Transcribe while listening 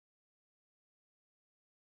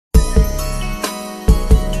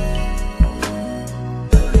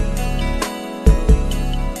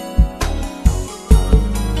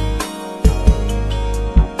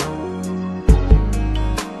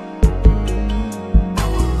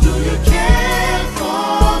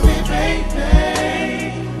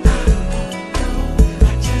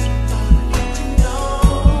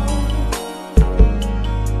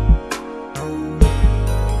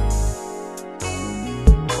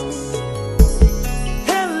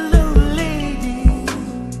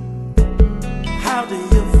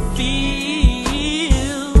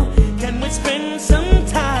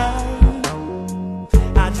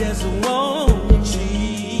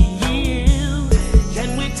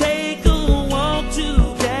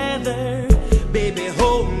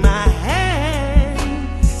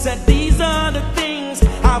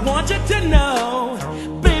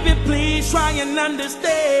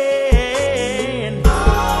understand.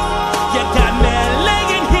 You got me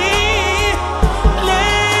laying here,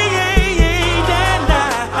 late at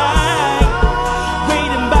night,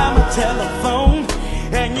 waiting by my telephone,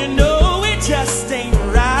 and you know it just ain't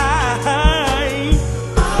right.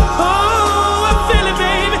 Oh, I feel it,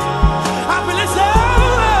 baby, I feel it so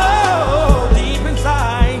deep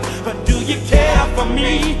inside. But do you care for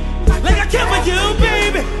me like I care for you,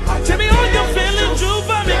 baby? Tell me all your feelings true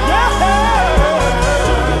for me, girl.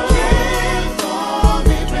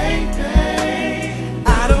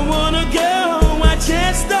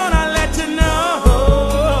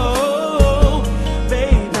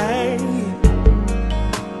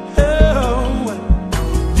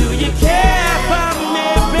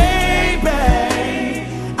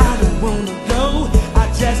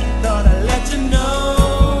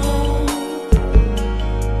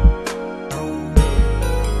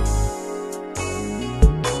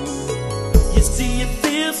 You see, it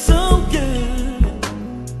feels so good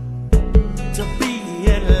to be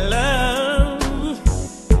in love,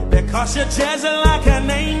 because you're just like an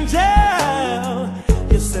angel,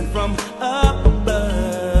 you're sent from up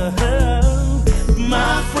above.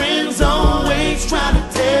 My friends always try to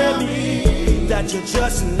tell me that you're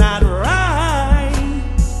just not right,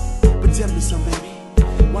 but tell me something,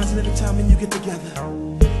 baby, why is it every time when you get together,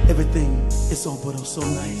 everything is so but oh so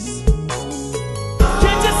nice?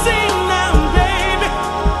 Can't you see now, baby?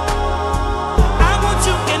 I want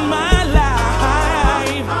you in my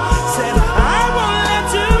life. Said I won't let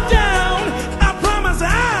you down. I promise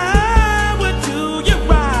I would do you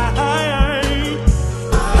right.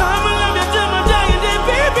 I'ma love you till my dying day,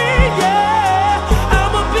 baby, yeah.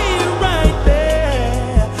 I'ma be right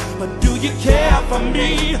there. But do you care for me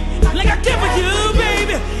like I care for you,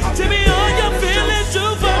 baby? Tell me all your feelings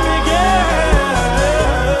true for me, girl.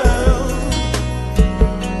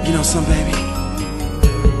 You know some, baby,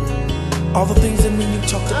 all the things that me and you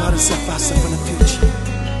talked about is so far in the future.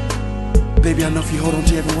 Baby, I know if you hold on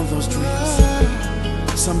to every one of those dreams,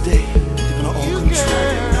 someday they're gonna all come true.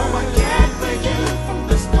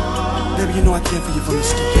 Baby, you know I care for you from the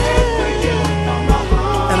start,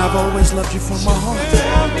 and I've always loved you from my heart.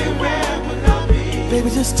 Baby,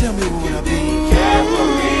 just tell me where would I be if you didn't care for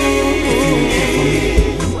me.